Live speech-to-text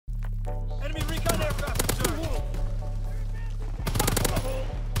Enemy recon aircraft observed.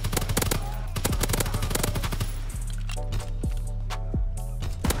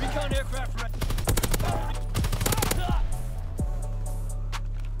 Recon aircraft ready.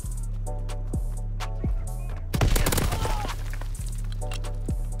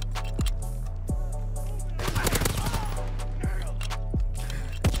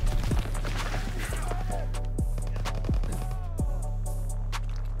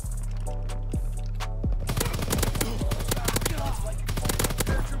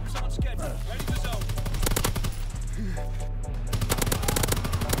 Paratroopers on schedule. Ready to zone.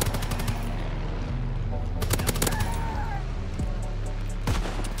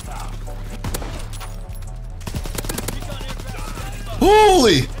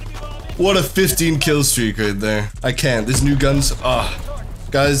 Holy! What a 15 kill streak right there. I can't. These new guns.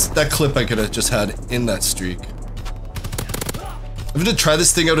 Guys, that clip I could have just had in that streak. I'm gonna try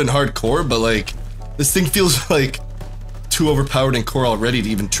this thing out in hardcore, but like, this thing feels like too overpowered in core already to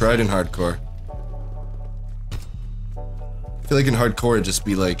even try it in hardcore. I feel like in hardcore it'd just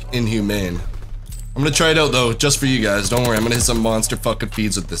be like inhumane. I'm gonna try it out though, just for you guys. Don't worry, I'm gonna hit some monster fucking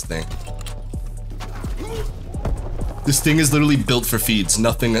feeds with this thing. This thing is literally built for feeds,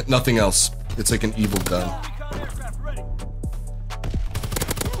 nothing else. It's like an evil gun.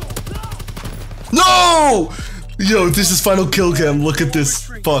 No! Yo, this is final kill cam. Look at this.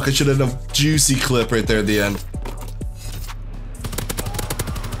 Fuck, I should have had a juicy clip right there at the end.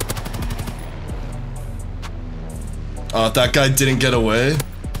 That guy didn't get away.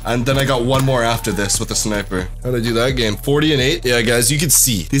 And then I got one more after this with a sniper. How'd I do that game? 40 and 8? Yeah, guys, you can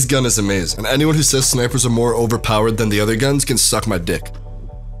see. This gun is amazing. And anyone who says snipers are more overpowered than the other guns can suck my dick.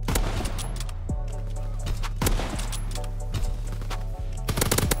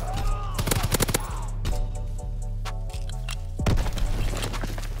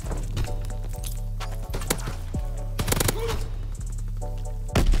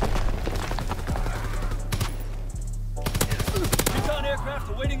 Aircraft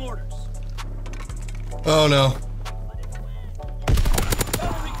awaiting orders. Oh no.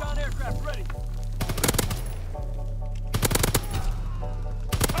 Recon aircraft ready.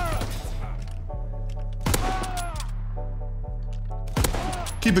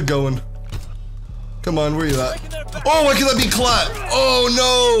 Keep it going. Come on, where you at? Oh, why can that be clat? Oh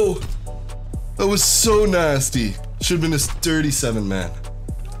no! That was so nasty. Should have been a 37 man.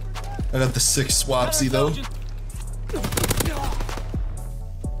 I got the 6 swapsy though.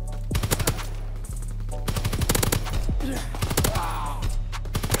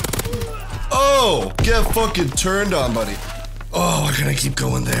 Oh, get fucking turned on, buddy. Oh, why can't I keep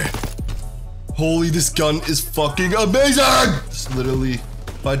going there? Holy, this gun is fucking amazing! Just literally,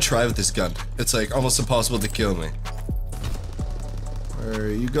 if I try with this gun, it's like almost impossible to kill me. Where are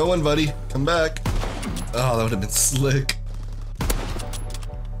you going, buddy? Come back. Oh, that would have been slick.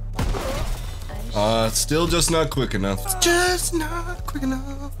 It's still just not quick enough. It's just not quick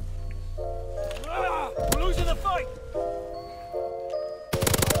enough. We're losing the fight.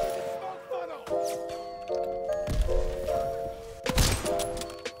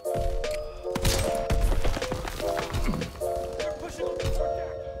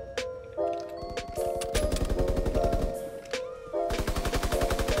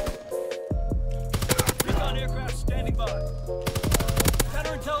 Recon aircraft standing by.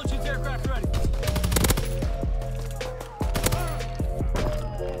 Counterintelligence aircraft ready.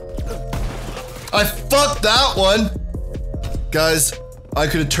 I fucked that one! Guys, I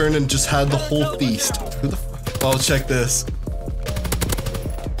could have turned and just had the whole feast. Who the f- Oh, check this.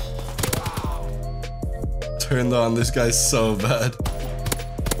 Turned on, this guy's so bad.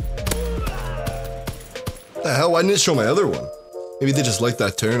 What the hell, why didn't it show my other one? Maybe they just liked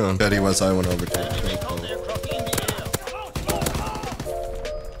that turn on. Bet he was, I went over to it.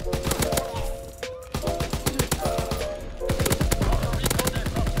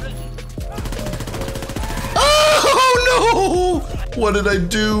 What did I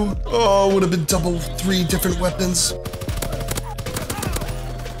do? Oh, it would have been double 3 different weapons.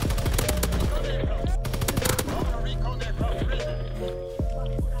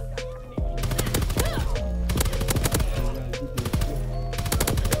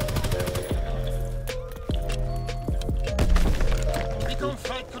 Recon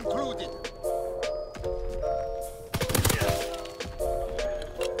fight concluded.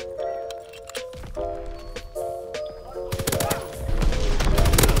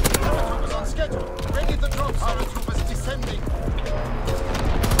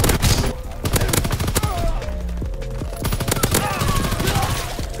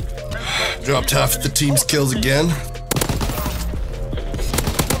 Dropped half the team's kills again.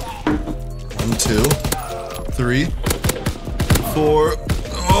 1, 2, 3, 4.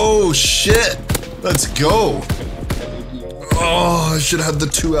 Oh shit! Let's go. Oh, I should have had the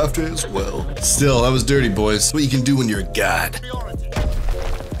 2 after as well. Still, that was dirty, boys. What you can do when you're a god.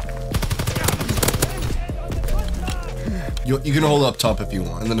 You can hold up top if you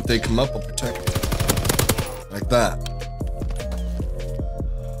want, and then if they come up, I'll protect you. Like that.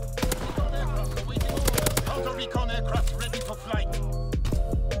 Counter recon aircraft ready for flight.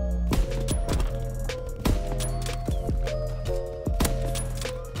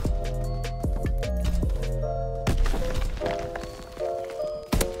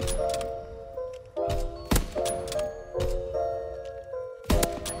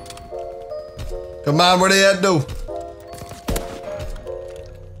 Come on, where they at though?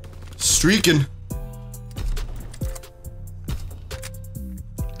 Streaking.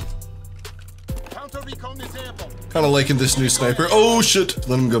 Counter recon is airborne. Kind of liking this new sniper. Oh shit!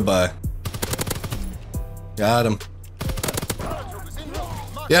 Let him go by. Got him.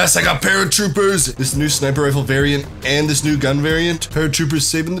 Yes, I got paratroopers! This new sniper rifle variant and this new gun variant. Paratroopers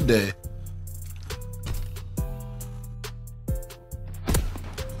saving the day.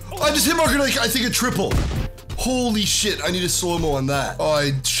 I just hit marker like I think a triple. Holy shit, I need a slow-mo on that. Oh,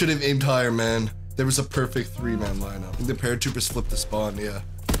 I should have aimed higher, man. There was a perfect 3-man lineup. I think the paratroopers flipped the spawn, yeah.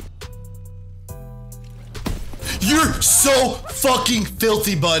 You're so fucking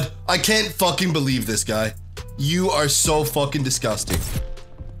filthy, bud. I can't fucking believe this guy. You are so fucking disgusting.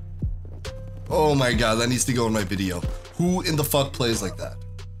 Oh my god, that needs to go in my video. Who in the fuck plays like that?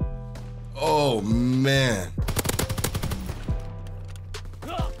 Oh man.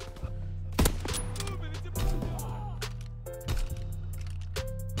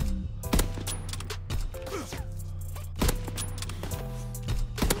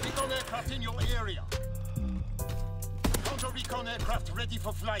 Recon aircraft in your area. Counter recon aircraft ready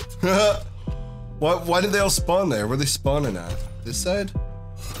for flight. Why did they all spawn there? Where are they spawning at? This side?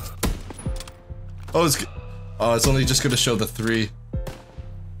 Oh, it's only just gonna show the 3.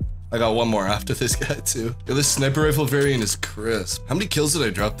 I got one more after this guy too. Yo, this sniper rifle variant is crisp. How many kills did I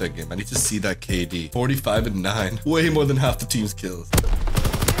drop that game? I need to see that KD. 45 and 9. Way more than half the team's kills.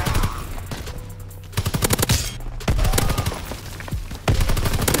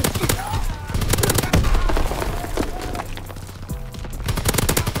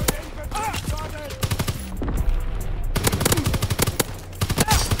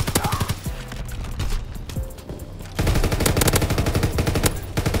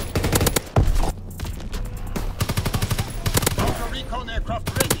 Aircraft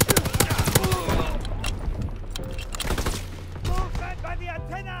ready. Movement by the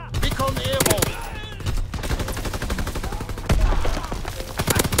antenna. Recon airborne.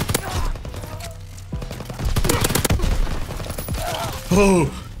 Oh,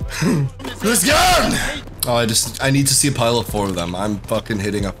 this gun! Oh, I need to see a pile of 4 of them. I'm fucking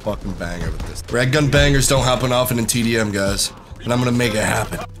hitting a fucking banger with this. Red gun bangers don't happen often in TDM, guys, and I'm gonna make it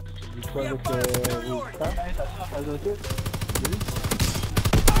happen.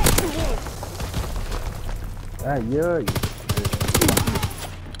 Aïe aïe.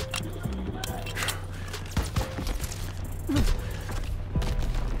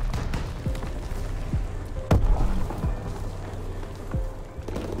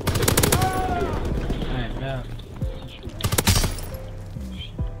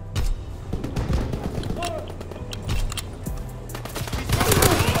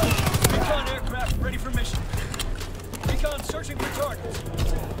 Recon aircraft ready for mission. Recon searching for targets.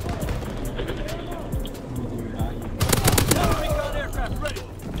 Counter recon aircraft ready.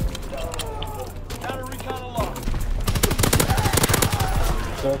 Counter recon alarm.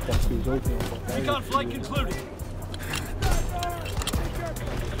 Recon flight concluded.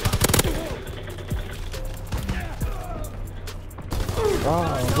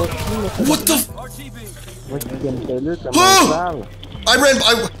 What the? RTB. Oh!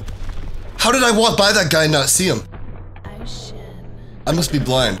 How did I walk by that guy and not see him? I must be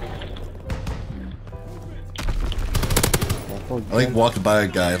blind. I like walked by a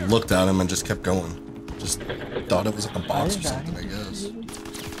guy, looked at him, and just kept going. Just thought it was like a boss or something, I guess.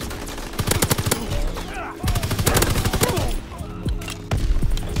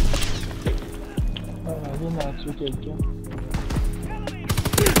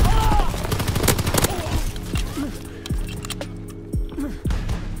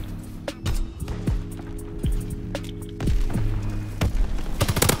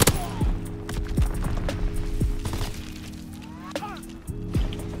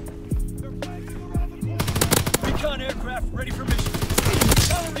 Recon aircraft ready for mission.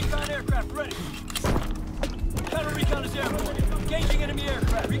 Counter recon aircraft ready. Counter recon is airborne. Engaging enemy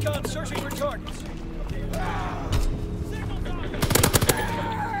aircraft. Recon searching for targets.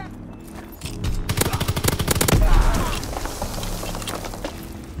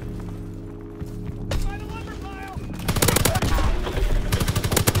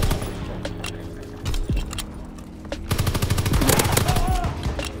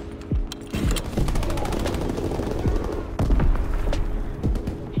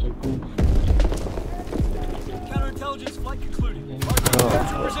 Counterintelligence flight concluded.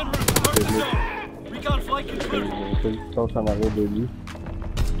 Troopers en route. Mark the zone. Recon flight concluded. Tous en arrière de lui.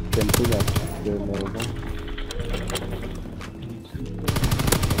 Campé dans la maison.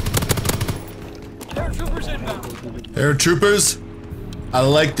 Paratroopers inbound. Paratroopers, I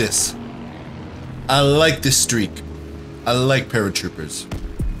like this. I like this streak. I like paratroopers.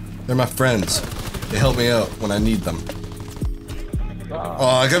 They're my friends. They help me out when I need them.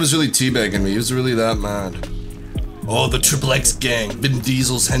 Oh, that guy was really teabagging me. He was really that mad. Oh, the Triple X gang. Vin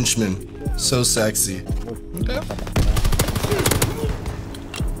Diesel's henchmen. So sexy. Okay.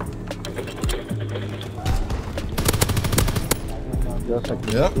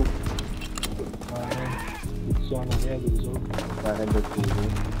 Yep.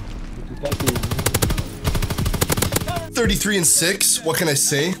 33 and 6. What can I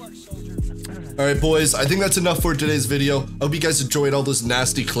say? Alright boys, I think that's enough for today's video. I hope you guys enjoyed all those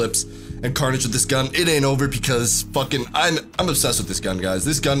nasty clips and carnage with this gun. It ain't over because fucking I'm obsessed with this gun, guys.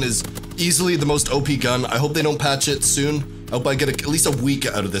 This gun is easily the most OP gun. I hope they don't patch it soon. I hope I get at least a week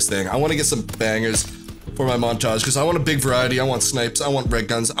out of this thing. I want to get some bangers for my montage because I want a big variety. I want snipes, I want red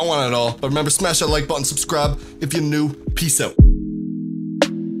guns, I want it all. But remember, smash that like button, subscribe if you're new. Peace out.